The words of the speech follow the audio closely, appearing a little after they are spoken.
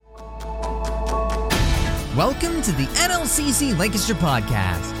Welcome to the NLCC Lancaster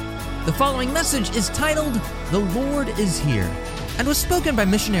podcast. The following message is titled, The Lord is Here, and was spoken by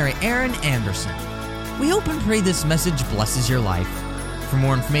Missionary Aaron Anderson. We hope and pray this message blesses your life. For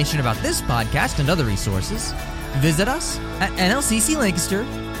more information about this podcast and other resources, visit us at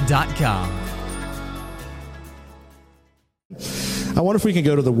nlcclancaster.com. I wonder if we can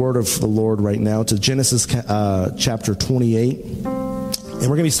go to the word of the Lord right now, to Genesis chapter 28. And we're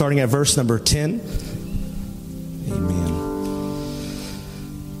going to be starting at verse number 10. Amen.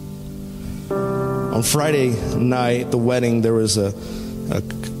 On Friday night, the wedding, there was a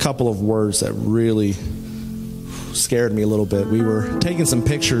couple of words that really scared me a little bit. We were taking some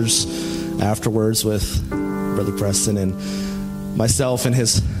pictures afterwards with Brother Preston and myself and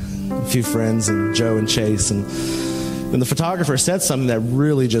his few friends and Joe and Chase, and the photographer said something that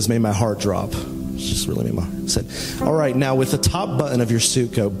really just made my heart drop. It just really made my heart. Said, "All right, now with the top button of your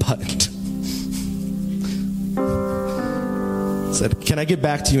suit coat buttoned." Said, "Can I get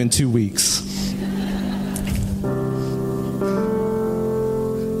back to you in 2 weeks?"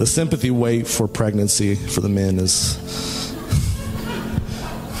 The sympathy wait for pregnancy for the men is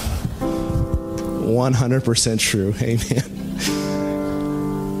 100% true. Amen.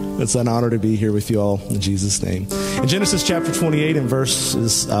 It's an honor to be here with you all in Jesus' name. In Genesis chapter 28 and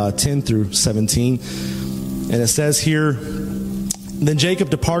verses 10 through 17, and it says here, "Then Jacob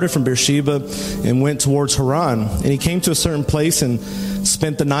departed from Beersheba and went towards Haran. And he came to a certain place and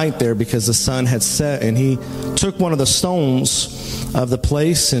spent the night there because the sun had set. And he took one of the stones of the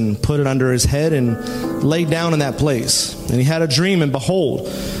place and put it under his head and laid down in that place. And he had a dream, and behold,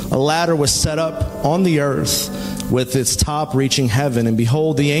 a ladder was set up on the earth with its top reaching heaven. And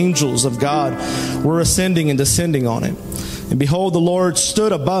behold, the angels of God were ascending and descending on it. And behold, the Lord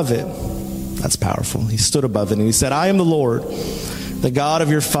stood above it." That's powerful. He stood above it, and he said, "I am the Lord, the God of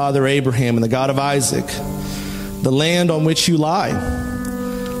your father Abraham and the God of Isaac. The land on which you lie,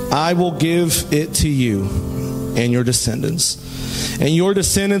 I will give it to you and your descendants. And your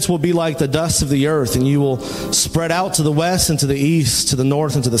descendants will be like the dust of the earth, and you will spread out to the west and to the east, to the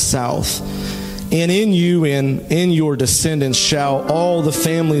north and to the south. And in you and in your descendants shall all the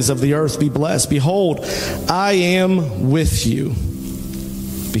families of the earth be blessed. Behold, I am with you.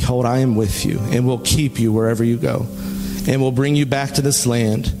 Behold, I am with you, and will keep you wherever you go, and will bring you back to this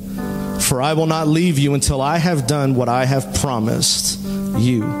land. For I will not leave you until I have done what I have promised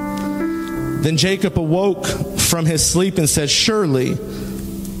you." Then Jacob awoke from his sleep and said, "Surely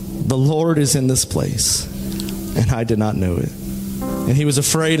the Lord is in this place, and I did not know it." And he was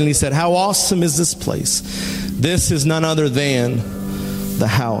afraid, and he said, "How awesome is this place! This is none other than the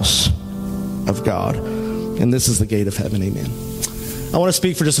house of God, and this is the gate of heaven." Amen. I want to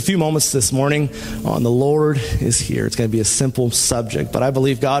speak for just a few moments this morning on the Lord is here. It's going to be a simple subject, but I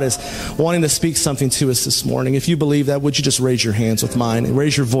believe God is wanting to speak something to us this morning. If you believe that, would you just raise your hands with mine and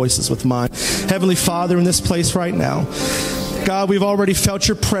raise your voices with mine? Heavenly Father, in this place right now, God, we've already felt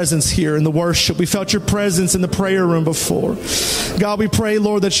your presence here in the worship. We felt your presence in the prayer room before. God, we pray,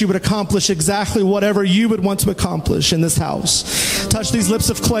 Lord, that you would accomplish exactly whatever you would want to accomplish in this house. Touch these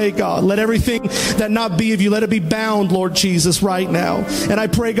lips of clay, God. Let everything that not be of you, let it be bound, Lord Jesus, right now. And I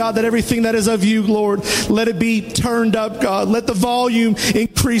pray, God, that everything that is of you, Lord, let it be turned up, God. Let the volume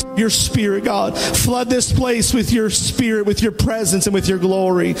increase your spirit, God. Flood this place with your spirit, with your presence, and with your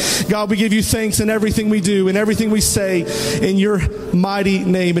glory. God, we give you thanks in everything we do and everything we say in your mighty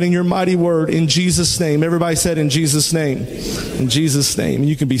name and in your mighty word, in Jesus' name. Everybody said, in Jesus' name. In Jesus' name.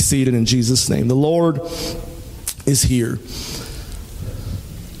 You can be seated in Jesus' name. The Lord is here.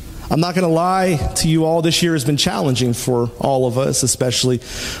 I'm not going to lie to you all, this year has been challenging for all of us, especially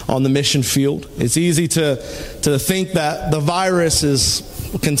on the mission field. It's easy to think that the virus is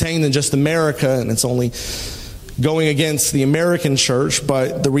contained in just America and it's only going against the American church,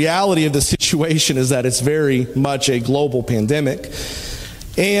 but the reality of the situation is that it's very much a global pandemic.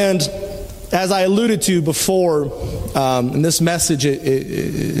 And as I alluded to before, in this message,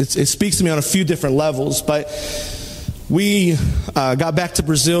 it speaks to me on a few different levels, but we got back to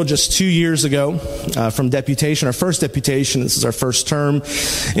Brazil just 2 years ago from deputation, our first deputation. This is our first term.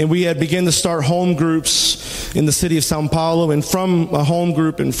 And we had begun to start home groups in the city of Sao Paulo. And from a home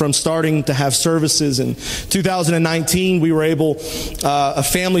group and from starting to have services in 2019, we were able, a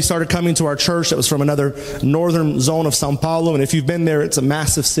family started coming to our church that was from another northern zone of Sao Paulo. And if you've been there, it's a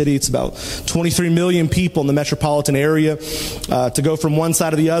massive city. It's about 23 million people in the metropolitan area. To go from one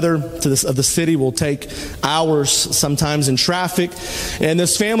side to the other of the city will take hours, sometimes in traffic. And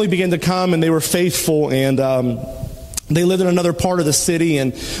this family began to come, and they were faithful, and They lived in another part of the city,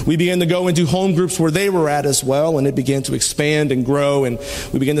 and we began to go into home groups where they were at as well, and it began to expand and grow, and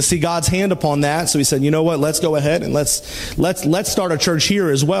we began to see God's hand upon that. So we said, you know what, let's go ahead and let's start a church here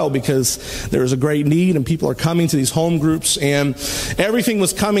as well, because there is a great need, and people are coming to these home groups, and everything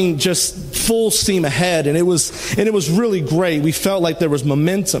was coming just full steam ahead, and it was really great. We felt like there was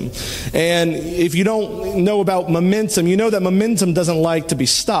momentum, and if you don't know about momentum, you know that momentum doesn't like to be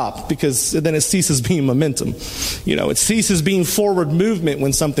stopped, because then it ceases being momentum. It ceases being forward movement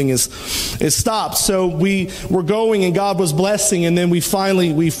when something is stopped. So we were going, and God was blessing, and then we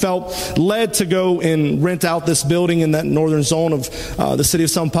felt led to go and rent out this building in that northern zone of the city of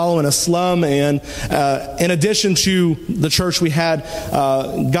Sao Paulo in a slum. And in addition to the church we had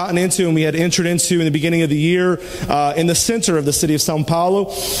gotten into and we had entered into in the beginning of the year in the center of the city of Sao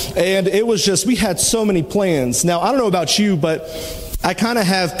Paulo, and it was just, we had so many plans. Now, I don't know about you, but I kind of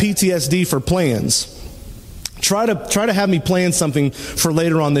have PTSD for plans. Try to have me plan something for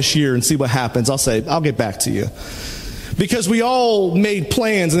later on this year and see what happens. I'll get back to you. Because we all made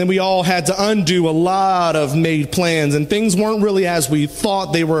plans, and then we all had to undo a lot of made plans, and things weren't really as we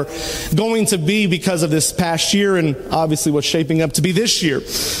thought they were going to be because of this past year, and obviously what's shaping up to be this year.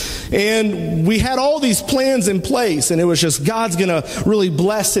 And we had all these plans in place, and it was just God's going to really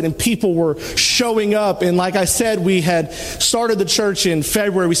bless it, and people were showing up. And like I said, we had started the church in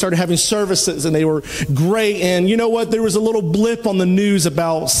February. We started having services, and they were great. And you know what? There was a little blip on the news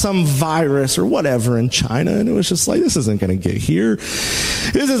about some virus or whatever in China, and it was just like, this isn't going to get here.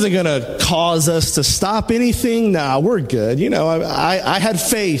 This isn't going to cause us to stop anything. Nah, we're good. I had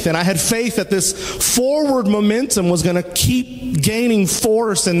faith, and I had faith that this forward momentum was going to keep gaining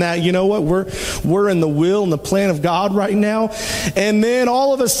force, and that, you know what, we're in the will and the plan of God right now. And then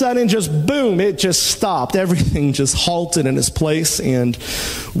all of a sudden, just boom, it just stopped. Everything just halted in its place, and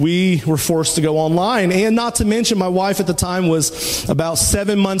we were forced to go online. And not to mention, my wife at the time was about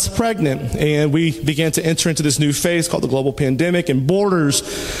 7 months pregnant, and we began to enter into this new phase called the global pandemic, and borders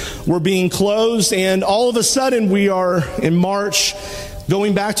were being closed. And all of a sudden, we are in March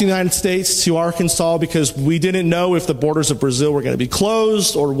going back to the United States, to Arkansas, because we didn't know if the borders of Brazil were going to be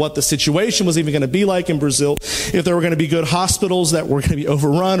closed or what the situation was even going to be like in Brazil, if there were going to be good hospitals that were going to be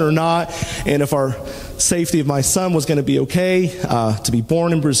overrun or not, and if our safety of my son was going to be okay to be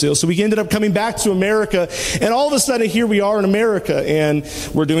born in Brazil. So we ended up coming back to America, and all of a sudden here we are in America, and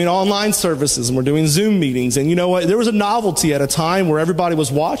we're doing online services, and we're doing Zoom meetings. And you know what? There was a novelty at a time where everybody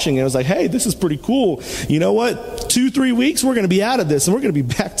was watching, and it was like, hey, this is pretty cool. You know what? 2-3 weeks, we're going to be out of this, and we're going to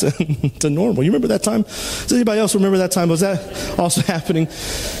be back to normal. You remember that time? Does anybody else remember that time? Was that also happening?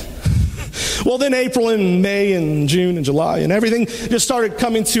 Well, then April and May and June and July and everything just started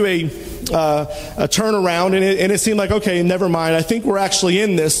coming to a turnaround, and it seemed like, okay, never mind, I think we're actually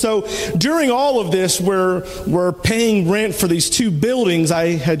in this. So during all of this, we're paying rent for these 2 buildings I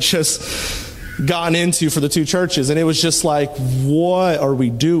had just gotten into for the 2 churches, and it was just like, what are we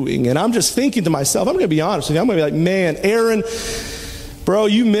doing? And I'm just thinking to myself, I'm going to be honest with you, I'm going to be like, man, Aaron, bro,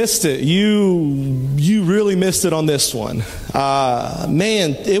 you missed it. You really missed it on this one.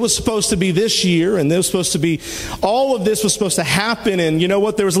 Man, it was supposed to be this year, and all of this was supposed to happen, and you know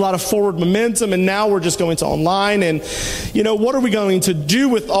what? There was a lot of forward momentum, and now we're just going to online, and you know, what are we going to do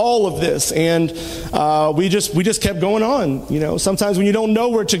with all of this? And we just kept going on. Sometimes when you don't know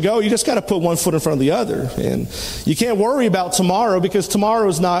where to go, you just got to put one foot in front of the other, and you can't worry about tomorrow because tomorrow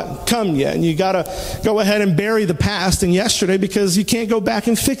is not come yet, and you got to go ahead and bury the past and yesterday because you can't go back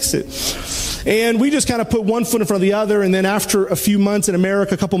and fix it. And we just kind of put one foot in front of the other. And then after a couple months in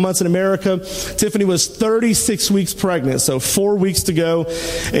America, Tiffany was 36 weeks pregnant, so 4 weeks to go.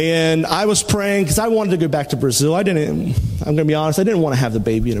 And I was praying because I wanted to go back to Brazil. I'm going to be honest, I didn't want to have the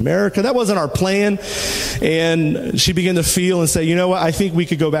baby in America. That wasn't our plan. And she began to feel and say, you know what, I think we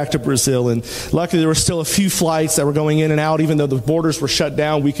could go back to Brazil. And luckily there were still a few flights that were going in and out. Even though the borders were shut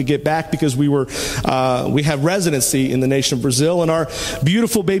down, we could get back because we have residency in the nation of Brazil. And our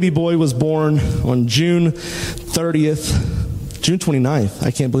beautiful baby boy was born on June 29th.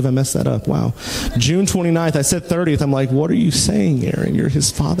 I can't believe I messed that up. Wow. June 29th. I said 30th. I'm like, what are you saying, Aaron? You're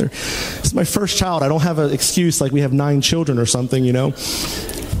his father. This is my first child. I don't have an excuse like we have 9 children or something, On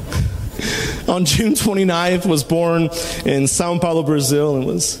June 29th, was born in Sao Paulo, Brazil, and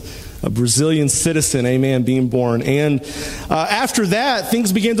was a Brazilian citizen, amen, being born. And after that,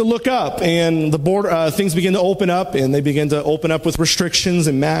 things began to look up, and things began to open up, and they began to open up with restrictions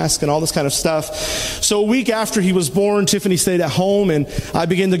and masks and all this kind of stuff. So a week after he was born, Tiffany stayed at home, and I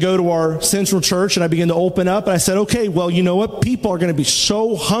began to go to our central church, and I began to open up, and I said, okay, well, you know what? People are going to be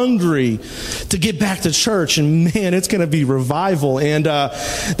so hungry to get back to church, and man, it's going to be revival. And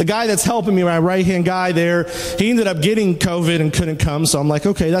the guy that's helping me, my right-hand guy there, he ended up getting COVID and couldn't come, so I'm like,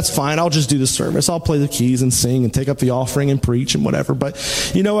 okay, that's fine. I'll just do the service. I'll play the keys and sing and take up the offering and preach and whatever.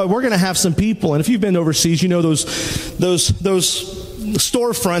 But you know what? We're going to have some people, and if you've been overseas, you know those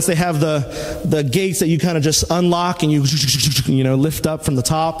storefronts, they have the gates that you kind of just unlock and you know, lift up from the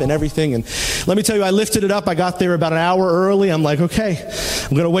top and everything. And let me tell you, I lifted it up. I got there about an hour early. I'm like, okay,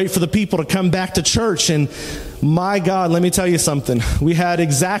 I'm going to wait for the people to come back to church. And my God, let me tell you something. We had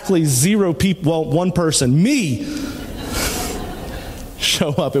exactly 0 people, well, 1 person, me, show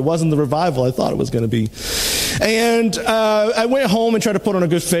up. It wasn't the revival I thought it was going to be. And I went home and tried to put on a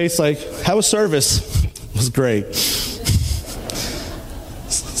good face, like, how was service? It was great.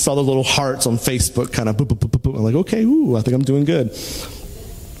 Saw the little hearts on Facebook, kind of boop, boop, boop, boop, boop. I'm like, okay, I think I'm doing good.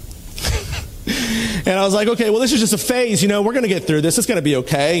 And I was like, okay, well, this is just a phase. You know, we're going to get through this. It's going to be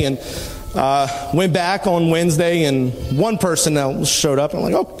okay. And went back on Wednesday, and 1 person now showed up. And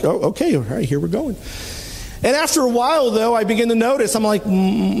I'm like, oh, okay, all right, here we're going. And after a while, though, I began to notice, I'm like,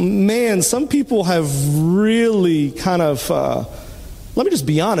 man, some people have really kind of, let me just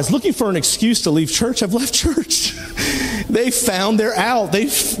be honest, looking for an excuse to leave church, have left church. They found their out.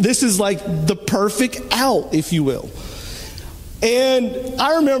 This is like the perfect out, if you will. And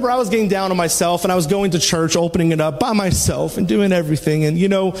I remember I was getting down on myself, and I was going to church, opening it up by myself and doing everything. And, you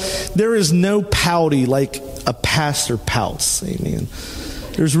know, there is no pouty like a pastor pouts. Amen.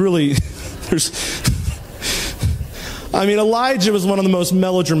 I mean, Elijah was one of the most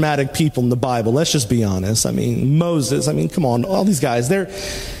melodramatic people in the Bible. Let's just be honest. I mean, Moses, I mean, come on, all these guys, they're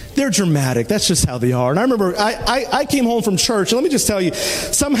dramatic. That's just how they are. And I remember I came home from church, and let me just tell you,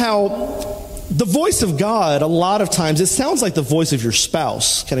 somehow the voice of God, a lot of times, it sounds like the voice of your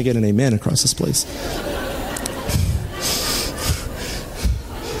spouse. Can I get an amen across this place?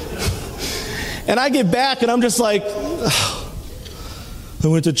 And I get back, and I'm just like, oh, I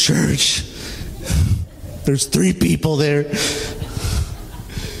went to church. There's 3 people there.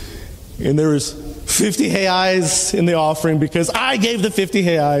 And there was 50 reais in the offering because I gave the 50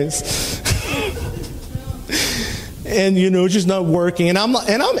 reais. And, you know, just not working. And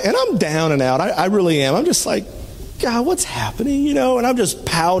I'm down and out. I really am. I'm just like, God, what's happening? You know, and I'm just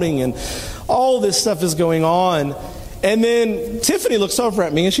pouting, and all this stuff is going on. And then Tiffany looks over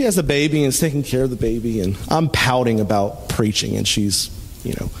at me, and she has the baby and is taking care of the baby. And I'm pouting about preaching, and she's,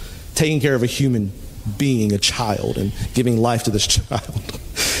 you know, taking care of a human being, a child, and giving life to this child.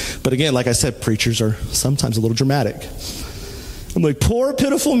 But again, like I said, preachers are sometimes a little dramatic. I'm like, poor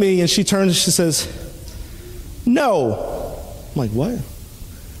pitiful me. And she turns and she says, no. I'm like, what?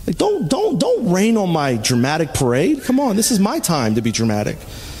 Like, don't rain on my dramatic parade. Come on, this is my time to be dramatic.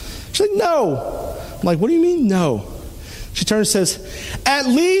 She's like, no. I'm like, what do you mean no? She turns and says, at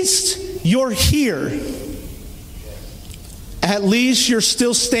least you're here. At least you're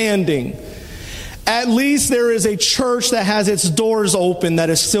still standing. At least there is a church that has its doors open that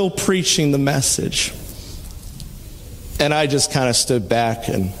is still preaching the message. And I just kind of stood back,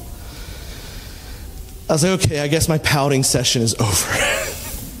 and I was like, okay, I guess my pouting session is over.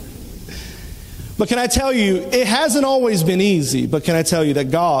 But can I tell you, it hasn't always been easy, but can I tell you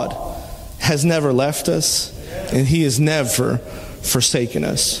that God has never left us, and He has never forsaken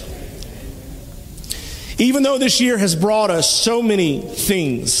us. Even though this year has brought us so many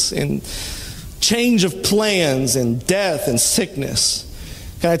things, and change of plans, and death, and sickness,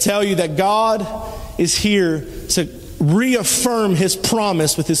 can I tell you that God is here to reaffirm His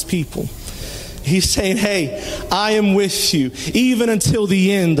promise with His people. He's saying, hey, I am with you even until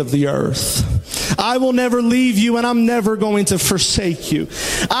the end of the earth. I will never leave you, and I'm never going to forsake you.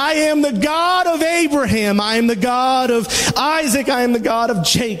 I am the God of Abraham. I am the God of Isaac. I am the God of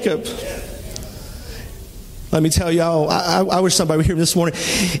Jacob. Let me tell you, I wish somebody would hear this morning.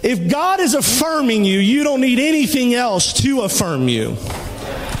 If God is affirming you, you don't need anything else to affirm you.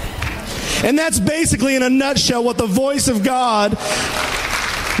 And that's basically, in a nutshell, what the voice of God,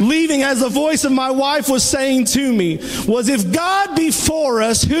 leaving as the voice of my wife was saying to me, was if God be for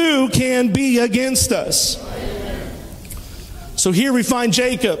us, who can be against us? So here we find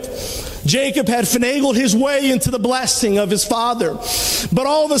Jacob. Jacob had finagled his way into the blessing of his father. But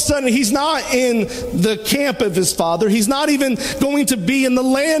all of a sudden, he's not in the camp of his father. He's not even going to be in the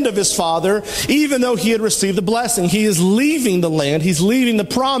land of his father, even though he had received the blessing. He is leaving the land. He's leaving the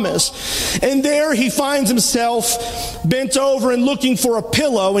promise. And there he finds himself bent over and looking for a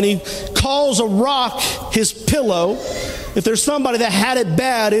pillow, and he calls a rock his pillow. If there's somebody that had it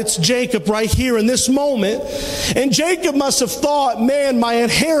bad, it's Jacob right here in this moment. And Jacob must have thought, man, my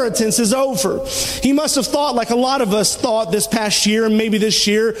inheritance is over. He must have thought, like a lot of us thought this past year and maybe this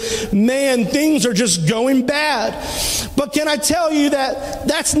year, man, things are just going bad. But can I tell you that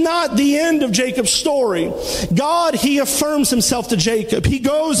that's not the end of Jacob's story? God, he affirms himself to Jacob. He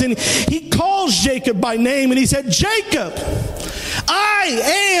goes and he calls Jacob by name, and he said, Jacob,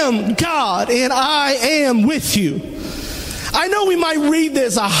 I am God and I am with you. I know we might read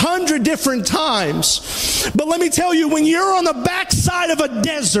this 100 different times, but let me tell you, when you're on the backside of a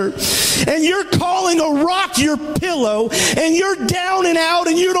desert and you're calling a rock your pillow and you're down and out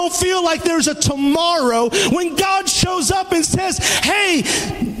and you don't feel like there's a tomorrow, when God shows up and says, hey,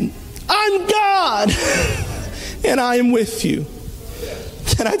 I'm God and I am with you.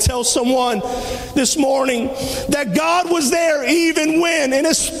 Can I tell someone this morning that God was there even when, and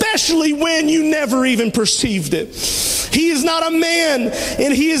especially when you never even perceived it? He is not a man,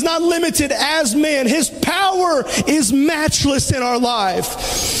 and he is not limited as man. His power is matchless in our life.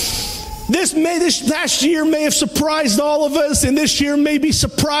 This last year may have surprised all of us, and this year may be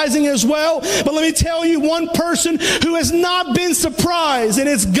surprising as well. But let me tell you, one person who has not been surprised, and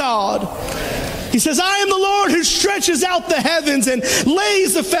it's God. He says, I am the Lord who stretches out the heavens and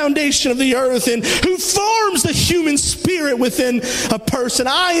lays the foundation of the earth and who forms the human spirit within a person.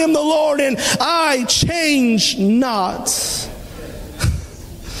 I am the Lord and I change not.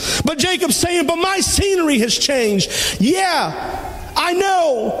 But Jacob's saying, but my scenery has changed. Yeah, I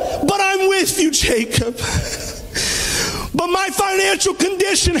know, but I'm with you, Jacob. But my financial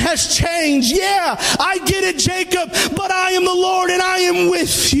condition has changed. Yeah, I get it, Jacob, but I am the Lord and I am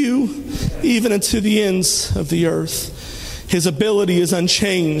with you, even unto the ends of the earth. His ability is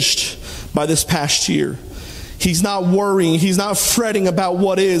unchanged by this past year. He's not worrying. He's not fretting about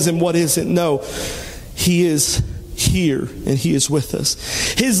what is and what isn't. No, he is here and he is with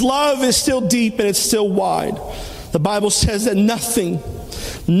us. His love is still deep and it's still wide. The Bible says that nothing,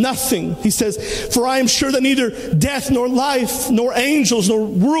 he says, for I am sure that neither death nor life, nor angels, nor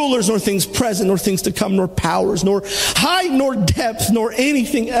rulers, nor things present, nor things to come, nor powers, nor height, nor depth, nor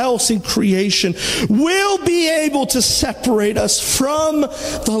anything else in creation will be able to separate us from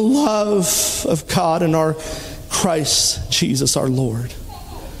the love of God and our Christ Jesus our Lord.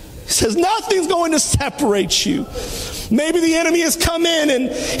 He says nothing's going to separate you. Maybe the enemy has come in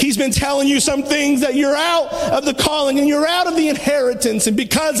and he's been telling you some things that you're out of the calling and you're out of the inheritance. And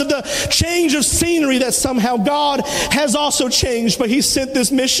because of the change of scenery that somehow God has also changed. But he sent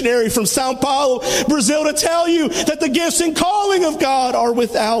this missionary from Sao Paulo, Brazil, to tell you that the gifts and calling of God are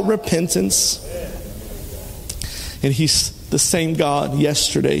without repentance. And he's the same God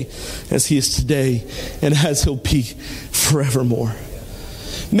yesterday as he is today and as he'll be forevermore.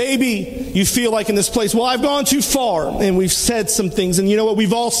 Maybe you feel like in this place, well, I've gone too far and we've said some things. And you know what?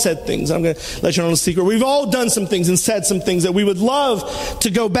 We've all said things. I'm going to let you know a secret. We've all done some things and said some things that we would love to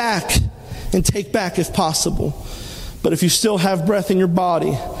go back and take back if possible. But if you still have breath in your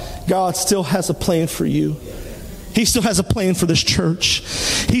body, God still has a plan for you. He still has a plan for this church.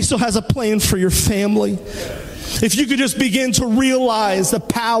 He still has a plan for your family. If you could just begin to realize the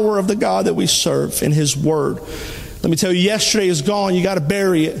power of the God that we serve in his word. Let me tell you, yesterday is gone. You got to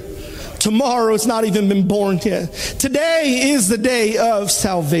bury it. Tomorrow, it's not even been born yet. Today is the day of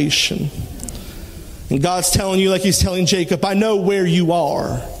salvation. And God's telling you, like he's telling Jacob, I know where you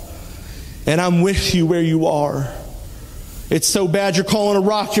are. And I'm with you where you are. It's so bad you're calling a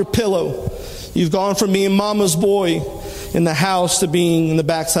rock your pillow. You've gone from being mama's boy in the house to being in the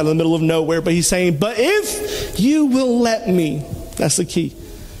backside of the middle of nowhere. But he's saying, but if you will let me, that's the key.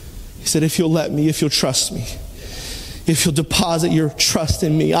 He said, if you'll let me, if you'll trust me. If you'll deposit your trust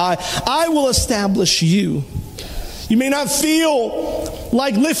in me, I will establish you. You may not feel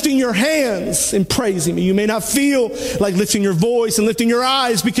like lifting your hands and praising me. You may not feel like lifting your voice and lifting your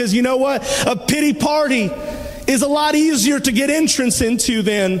eyes because you know what? A pity party is a lot easier to get entrance into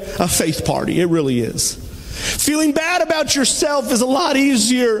than a faith party. It really is. Feeling bad about yourself is a lot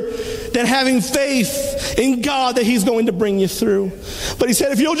easier than having faith in God that he's going to bring you through. But he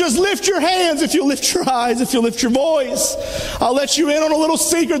said, if you'll just lift your hands, if you'll lift your eyes, if you'll lift your voice, I'll let you in on a little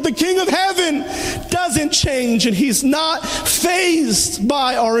secret. The King of Heaven doesn't change, and he's not fazed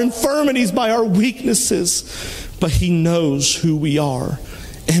by our infirmities, by our weaknesses, but he knows who we are,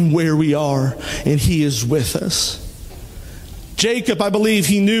 and where we are, and he is with us. Jacob, I believe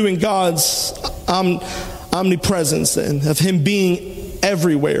he knew in God's omnipresence and of him being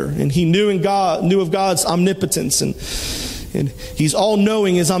everywhere. And he knew of God's omnipotence, and he's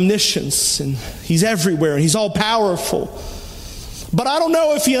all-knowing, his omniscience, and he's everywhere, and he's all-powerful. But I don't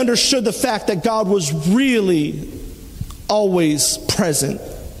know if he understood the fact that God was really always present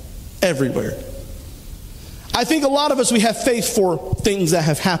everywhere. I think a lot of us, we have faith for things that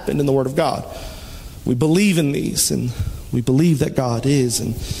have happened in the Word of God. We believe in these, and we believe that God is,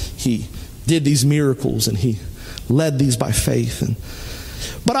 and he did these miracles, and he led these by faith.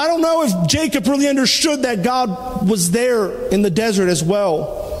 But I don't know if Jacob really understood that God was there in the desert as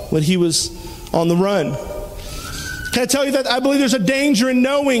well when he was on the run. Can I tell you that I believe there's a danger in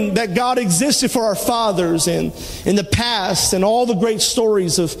knowing that God existed for our fathers and in the past, and all the great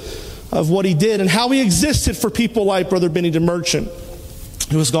stories of what he did and how he existed for people like Brother Benny DeMerchant,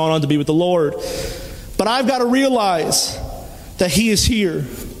 who has gone on to be with the Lord. But I've got to realize that he is here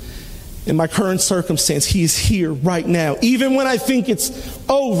in my current circumstance. He is here right now. Even when I think it's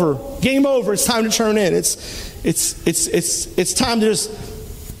over, game over, it's time to turn in. It's time to just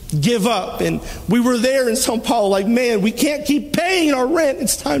give up. And we were there in São Paulo like, man, we can't keep paying our rent.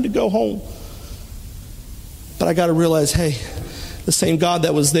 It's time to go home. But I got to realize, hey, the same God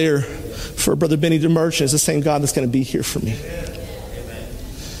that was there for Brother Benny DeMerchant is the same God that's going to be here for me.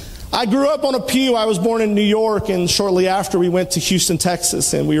 I grew up on a pew. I was born in New York, and shortly after we went to Houston,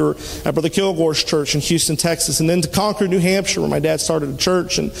 Texas, and we were at Brother Kilgore's church in Houston, Texas, and then to Concord, New Hampshire, where my dad started a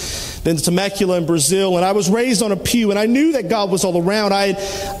church, and then to Temecula in Brazil. And I was raised on a pew, and I knew that God was all around.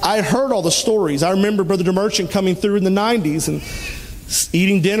 I heard all the stories. I remember Brother DeMerchant coming through in the 90s and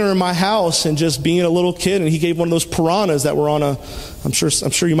eating dinner in my house and just being a little kid, and he gave one of those piranhas that were on I'm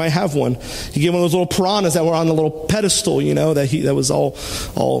sure you might have one. He gave one of those little piranhas that were on a little pedestal, you know, that was all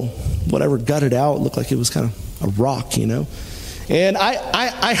whatever, gutted out. It looked like it was kind of a rock, you know. And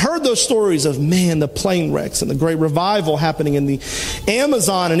I heard those stories of, man, the plane wrecks and the great revival happening in the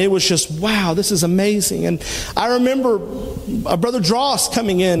Amazon, and it was just, wow, this is amazing. And I remember Brother Dross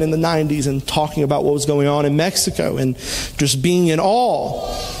coming in the 90s and talking about what was going on in Mexico and just being in awe.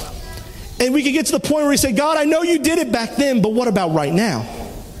 And we could get to the point where we say, God, I know you did it back then, but what about right now?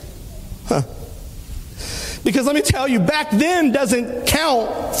 Because let me tell you, back then doesn't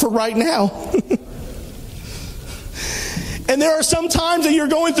count for right now. And there are some times that you're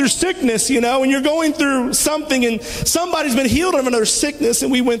going through sickness, you know, and you're going through something, and somebody's been healed of another sickness. And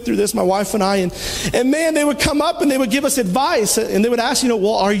we went through this, my wife and I, and man, they would come up and they would give us advice, and they would ask, you know,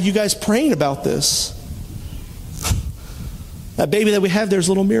 well, are you guys praying about this? That baby that we have, there's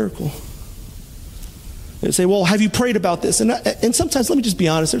a little miracle. They'd say, well, have you prayed about this? And sometimes, let me just be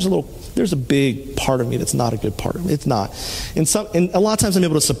honest, there's a big part of me that's not a good part of me. It's not. And a lot of times I'm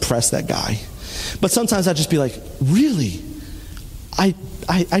able to suppress that guy. But sometimes I'd just be like, really? I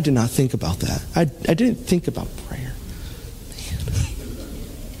did not think about that. I didn't think about prayer. Man.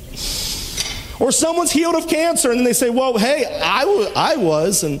 Or someone's healed of cancer, and then they say, well, hey, I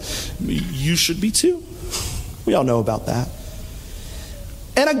was, and you should be too. We all know about that.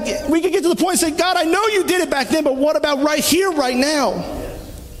 And we could get to the point and say, God, I know you did it back then, but what about right here, right now?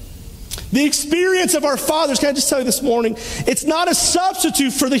 The experience of our fathers, can I just tell you this morning, it's not a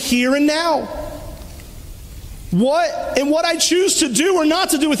substitute for the here and now. What I choose to do or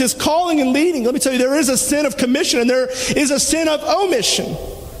not to do with his calling and leading, let me tell you, there is a sin of commission and there is a sin of omission.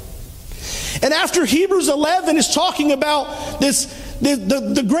 And after Hebrews 11 is talking about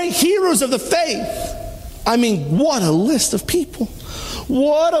the great heroes of the faith, I mean, what a list of people.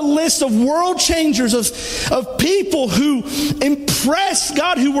 What a list of world changers, of people who impressed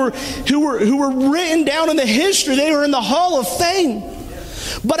God, who were written down in the history. They were in the Hall of Fame.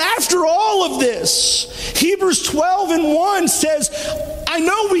 But after all of this, Hebrews 12:1 says, I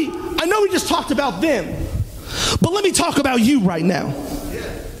know we just talked about them, but let me talk about you right now.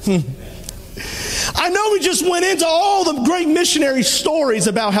 I know we just went into all the great missionary stories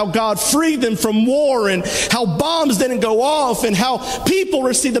about how God freed them from war and how bombs didn't go off and how people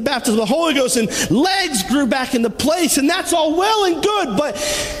received the baptism of the Holy Ghost and legs grew back into place, and that's all well and good, but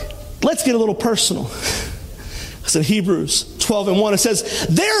let's get a little personal. It's in Hebrews 12:1. It says,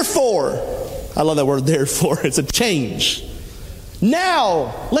 therefore, I love that word, therefore. It's a change.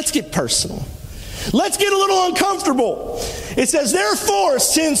 Now, let's get personal. Let's get a little uncomfortable. It says, therefore,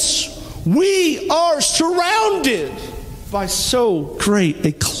 since we are surrounded by so great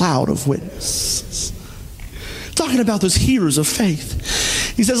a cloud of witnesses. Talking about those heroes of faith.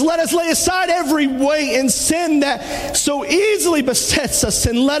 He says, let us lay aside every weight and sin that so easily besets us,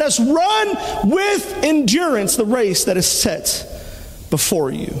 and let us run with endurance the race that is set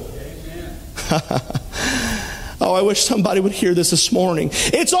before you. Oh, I wish somebody would hear this morning.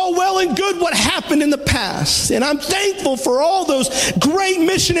 It's all well and good what happened in the past. And I'm thankful for all those great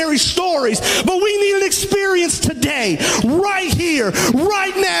missionary stories. But we need an experience today, right here,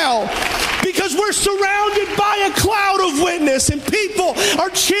 right now. Because we're surrounded by a cloud of witness. And people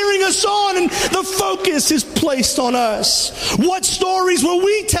are cheering us on. And the focus is placed on us. What stories will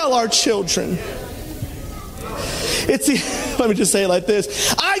we tell our children? Let me just say it like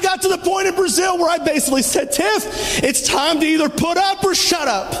this. I got to the point in Brazil where I basically said, Tiff, it's time to either put up or shut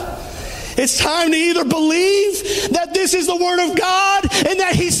up. It's time to either believe that this is the Word of God and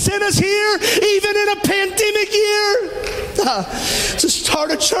that He sent us here, even in a pandemic year, to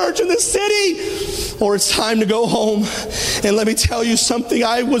start a church in the city, or it's time to go home. And let me tell you something.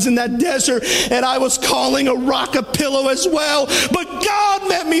 I was in that desert and I was calling a rock a pillow as well, but God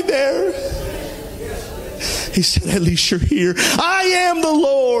met me there. He said, at least you're here. I am the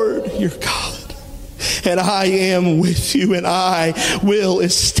Lord, your God. And I am with you, and I will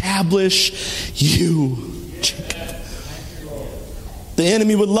establish you. The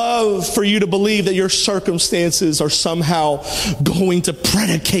enemy would love for you to believe that your circumstances are somehow going to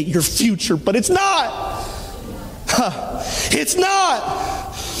predicate your future, but it's not. It's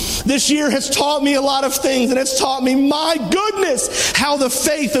not. This year has taught me a lot of things, and it's taught me, my goodness, how the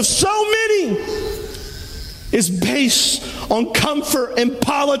faith of so many is based on comfort and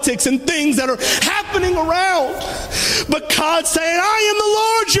politics and things that are happening around. But God saying, I am the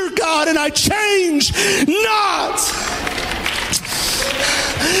Lord your God and I change not.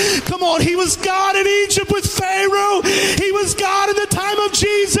 Come on, He was God in Egypt with Pharaoh. He was God in the time of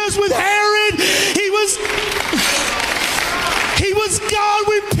Jesus with Herod. He was God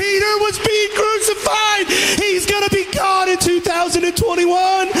when Peter was being crucified. He's going to be God in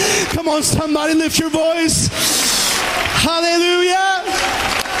 2021. Come on, somebody lift your voice. Hallelujah.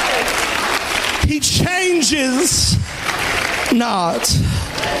 He changes not.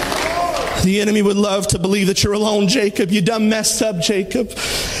 The enemy would love to believe that you're alone, Jacob. You done messed up, Jacob.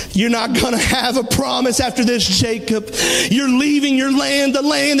 You're not going to have a promise after this, Jacob. You're leaving your land, the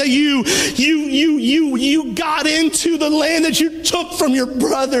land that you got into, the land that you took from your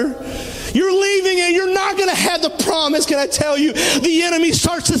brother. You're leaving it. You're not going to have the promise. Can I tell you? The enemy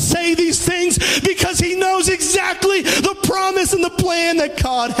starts to say these things because he knows exactly the promise and the plan that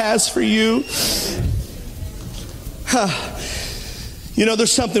God has for you. You know,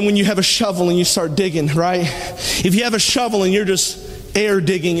 there's something when you have a shovel and you start digging, right? If you have a shovel and you're just air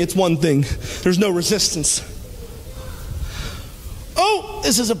digging, it's one thing. There's no resistance. Oh,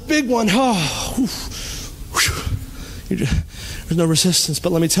 this is a big one. Oh, there's no resistance.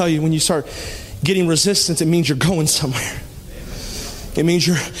 But let me tell you, when you start getting resistance, it means you're going somewhere. It means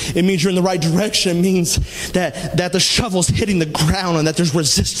you're in the right direction. It means that the shovel's hitting the ground and that there's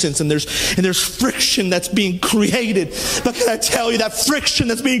resistance and there's friction that's being created. But can I tell you, that friction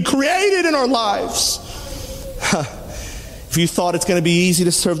that's being created in our lives, if you thought it's going to be easy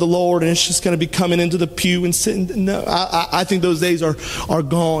to serve the Lord and it's just going to be coming into the pew and sitting, no, I think those days are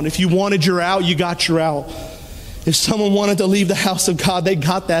gone. If you wanted your out, you got your out. If someone wanted to leave the house of God, they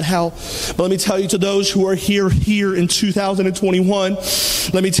got that house. But let me tell you, to those who are here in 2021,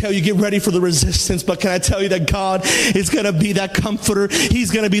 let me tell you, get ready for the resistance. But can I tell you that God is going to be that comforter? He's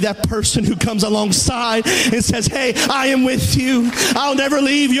going to be that person who comes alongside and says, hey, I am with you. I'll never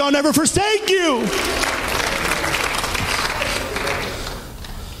leave you. I'll never forsake you.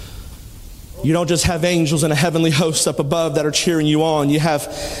 You don't just have angels and a heavenly host up above that are cheering you on. You have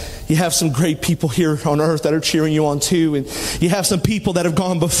some great people here on earth that are cheering you on too. And you have some people that have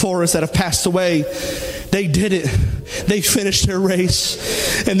gone before us that have passed away. They did it. They finished their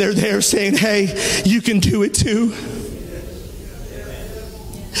race. And they're there saying, hey, you can do it too.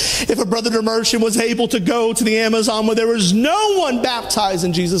 If a brother Demercian was able to go to the Amazon where there was no one baptized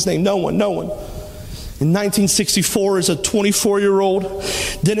in Jesus' name, no one. In 1964, as a 24-year-old,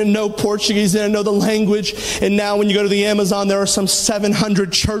 didn't know Portuguese, didn't know the language. And now when you go to the Amazon, there are some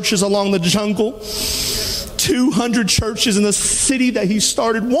 700 churches along the jungle. 200 churches in the city that he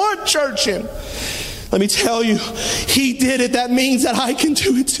started one church in. Let me tell you, he did it. That means that I can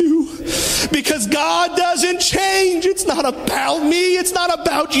do it too. Because God doesn't change. It's not about me. It's not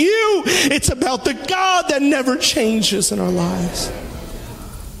about you. It's about the God that never changes in our lives.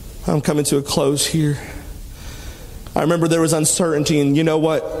 I'm coming to a close here. I remember there was uncertainty, and you know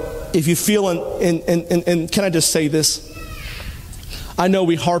what? If you feel, and can I just say this? I know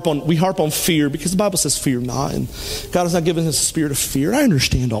we harp on fear because the Bible says fear not, and God has not given us a spirit of fear. I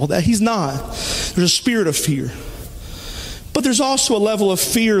understand all that. He's not. There's a spirit of fear. But there's also a level of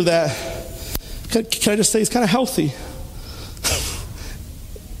fear that, can I just say, it's kind of healthy.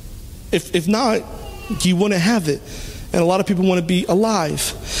 If not, you wouldn't have it. And a lot of people want to be alive.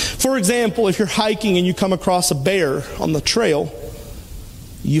 For example, if you're hiking and you come across a bear on the trail,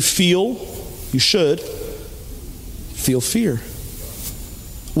 you should feel fear.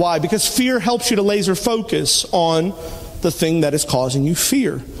 Why? Because fear helps you to laser focus on the thing that is causing you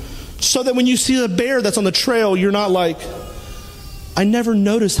fear. So that when you see a bear that's on the trail, you're not like, I never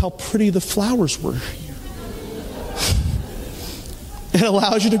noticed how pretty the flowers were here. It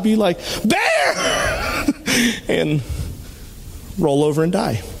allows you to be like, bear! And roll over and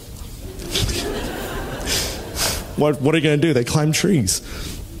die. What are you going to do? They climb trees.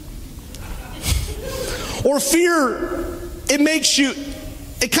 Or fear,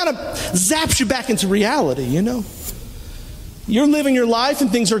 it kind of zaps you back into reality, you know? You're living your life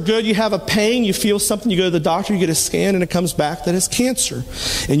and things are good. You have a pain, you feel something, you go to the doctor, you get a scan, and it comes back that it's cancer.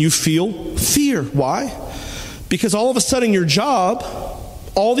 And you feel fear. Why? Because all of a sudden your job,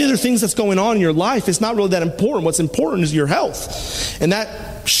 all the other things that's going on in your life is not really that important. What's important is your health. And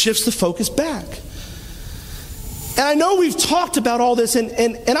that shifts the focus back. And I know we've talked about all this, and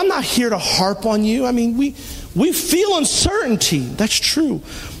I'm not here to harp on you. I mean, we feel uncertainty. That's true.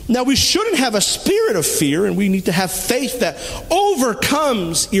 Now, we shouldn't have a spirit of fear, and we need to have faith that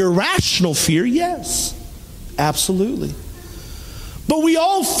overcomes irrational fear. Yes, absolutely. But we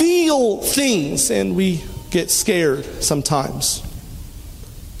all feel things, and we get scared sometimes.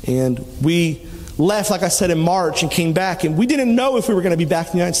 And we left, like I said, in March and came back, and we didn't know if we were going to be back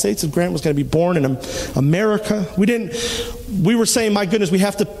in the United States, if Grant was going to be born in America. We were saying, my goodness, we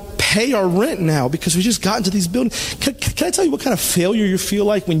have to pay our rent now because we just got into these buildings. Can I tell you what kind of failure you feel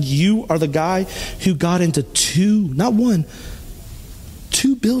like when you are the guy who got into two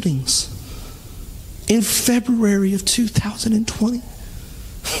buildings in February of 2020?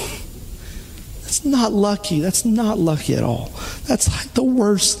 That's not lucky. That's not lucky at all. That's like the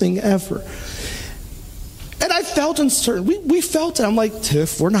worst thing ever. And I felt uncertain. We felt it. I'm like,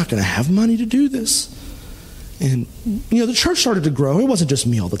 Tiff, we're not going to have money to do this. And, the church started to grow. It wasn't just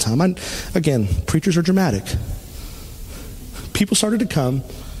me all the time. Again, preachers are dramatic. People started to come,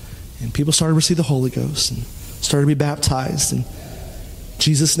 and people started to receive the Holy Ghost, and started to be baptized in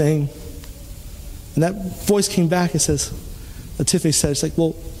Jesus' name. And that voice came back and says, Tiffany said, it's like,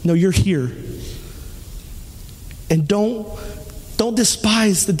 well, no, you're here. And don't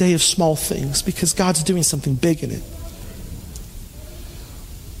despise the day of small things, because God's doing something big in it.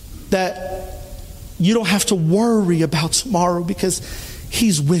 That you don't have to worry about tomorrow because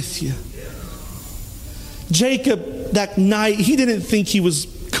He's with you. Jacob, that night, he didn't think he was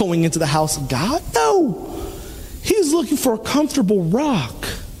going into the house of God. No. He was looking for a comfortable rock.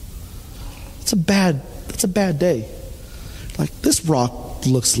 It's a bad day. Like, this rock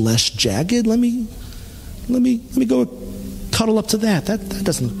looks less jagged. Let me go cuddle up to that. That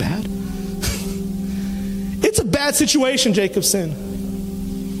doesn't look bad. It's a bad situation, Jacob sinned.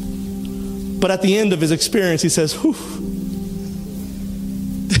 But at the end of his experience, he says, whew,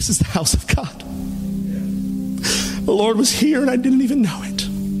 this is the house of God. The Lord was here and I didn't even know it.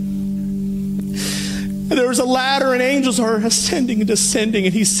 And there was a ladder and angels are ascending and descending,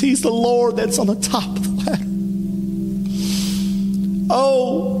 and he sees the Lord that's on the top of the ladder.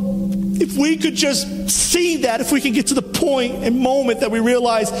 Oh, if we could just see that, if we could get to the point and moment that we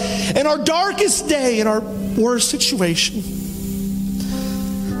realize in our darkest day, in our worst situation,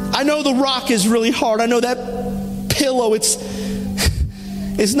 I know the rock is really hard. I know that pillow, it's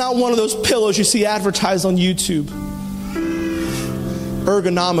not one of those pillows you see advertised on YouTube.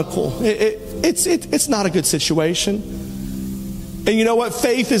 Ergonomical. It's not a good situation. And you know what?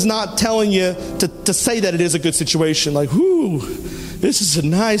 Faith is not telling you to say that it is a good situation. Like, whoo, this is a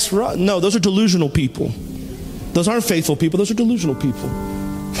nice rock. No, those are delusional people. Those aren't faithful people. Those are delusional people.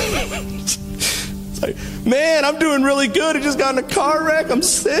 Like, man, I'm doing really good. I just got in a car wreck. I'm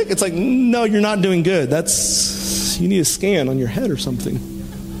sick. It's like, no, you're not doing good. You need a scan on your head or something.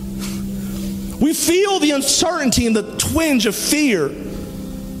 We feel the uncertainty and the twinge of fear.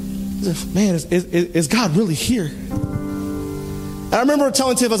 Man, is God really here? And I remember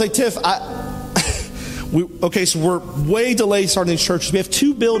telling Tiff, I was like, Tiff, so we're way delayed starting these churches. We have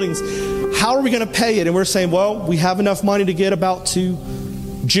 2 buildings. How are we going to pay it? And we're saying, well, we have enough money to get about to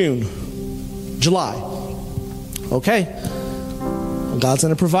July. Okay. Well, God's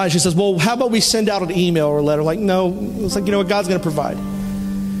going to provide. She says, well, how about we send out an email or a letter? Like, no. It's like, you know what? God's going to provide.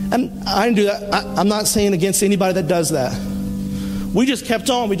 And I didn't do that. I'm not saying against anybody that does that. We just kept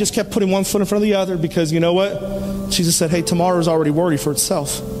on. We just kept putting one foot in front of the other because you know what? Jesus said, hey, tomorrow's already worthy for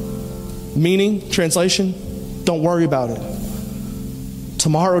itself. Meaning, translation, don't worry about it.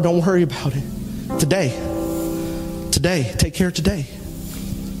 Tomorrow, don't worry about it. Today, take care of today.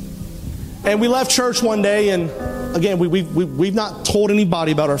 And we left church one day, and again, we've not told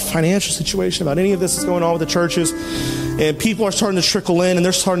anybody about our financial situation, about any of this that's going on with the churches. And people are starting to trickle in, and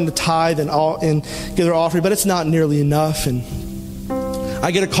they're starting to tithe and give their offering, but it's not nearly enough. And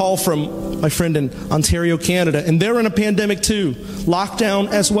I get a call from my friend in Ontario, Canada, and they're in a pandemic too, lockdown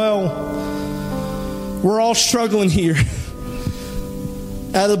as well. We're all struggling here.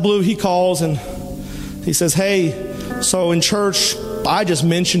 Out of the blue, he calls and he says, hey, so in church, I just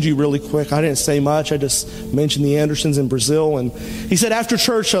mentioned you really quick. I didn't say much. I just mentioned the Andersons in Brazil. And he said after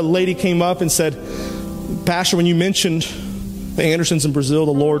church, a lady came up and said, Pastor, when you mentioned the Andersons in Brazil,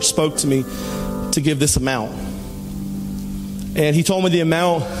 the Lord spoke to me to give this amount. And he told me the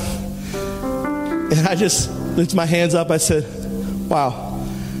amount. And I just lifted my hands up. I said, wow.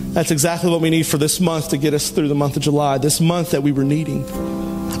 That's exactly what we need for this month to get us through the month of July, this month that we were needing.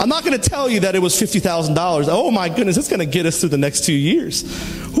 I'm not going to tell you that it was $50,000. Oh my goodness, it's going to get us through the next 2 years.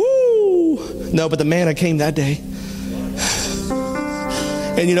 Woo! No, but the manna came that day.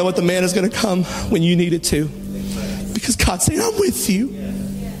 And you know what? The manna is going to come when you need it to. Because God's saying, I'm with you.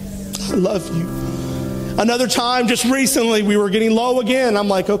 I love you. Another time, just recently, we were getting low again. I'm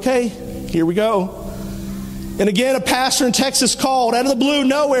like, okay, here we go. And again, a pastor in Texas called out of the blue,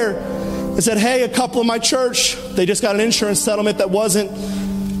 nowhere, and said, hey, a couple of my church, they just got an insurance settlement that wasn't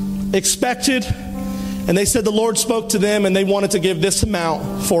expected. And they said the Lord spoke to them and they wanted to give this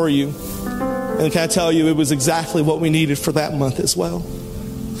amount for you. And can I tell you, it was exactly what we needed for that month as well.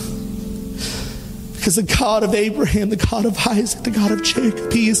 Because the God of Abraham, the God of Isaac, the God of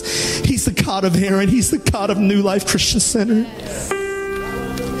Jacob, He's the God of Aaron. He's the God of New Life Christian Center.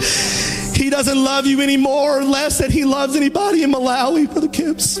 He doesn't love you any more or less than He loves anybody in Malawi for the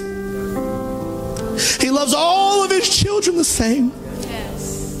kids. He loves all of His children the same.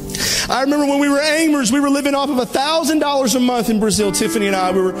 Yes. I remember when we were Amers, we were living off of $1,000 a month in Brazil. Tiffany and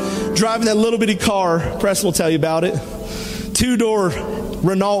I, we were driving that little bitty car. Preston will tell you about it. 2-door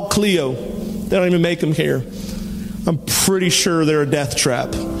Renault Clio. They don't even make them here. I'm pretty sure they're a death trap.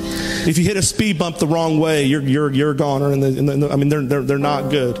 If you hit a speed bump the wrong way, you're gone. I mean, they're not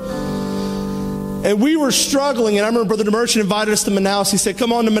good. And we were struggling, and I remember Brother DeMerchant invited us to Manaus. He said,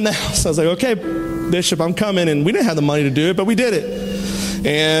 come on to Manaus. I was like, okay, Bishop, I'm coming. And we didn't have the money to do it, but we did it.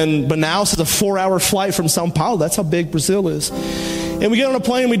 And Manaus is a 4-hour flight from Sao Paulo. That's how big Brazil is. And we get on a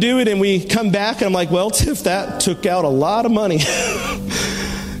plane, we do it, and we come back, and I'm like, well, Tiff, that took out a lot of money.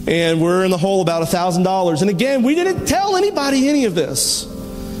 And we're in the hole about $1,000. And again, we didn't tell anybody any of this.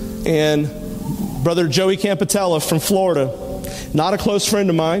 And Brother Joey Campatella from Florida, not a close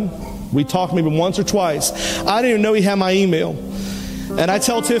friend of mine. We talked maybe once or twice. I didn't even know he had my email. And I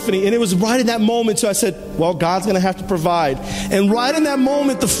tell Tiffany, and it was right in that moment, so I said, well, God's going to have to provide. And right in that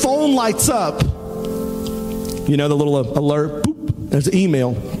moment, the phone lights up. You know, the little alert, boop, there's an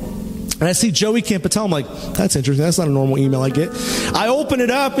email. And I see Joey Campatella. I'm like, that's interesting. That's not a normal email I get. I open it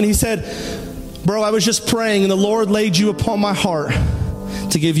up, and he said, bro, I was just praying, and the Lord laid you upon my heart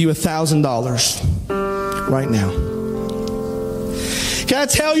to give you $1,000 right now. Can I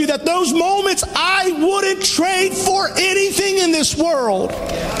tell you that those moments I wouldn't trade for anything in this world?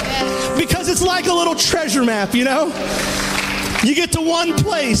 Because it's like a little treasure map, you know? You get to one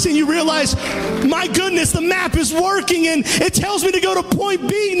place and you realize, my goodness, the map is working and it tells me to go to point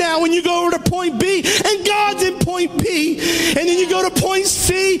B now. When you go over to point B and God's in point B. And then you go to point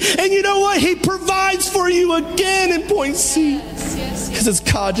C and you know what? He provides for you again in point C. Because it's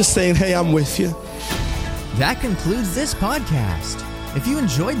God just saying, hey, I'm with you. That concludes this podcast. If you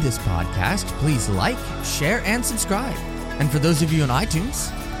enjoyed this podcast, please like, share, and subscribe. And for those of you on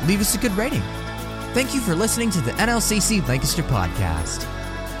iTunes, leave us a good rating. Thank you for listening to the NLCC Lancaster podcast.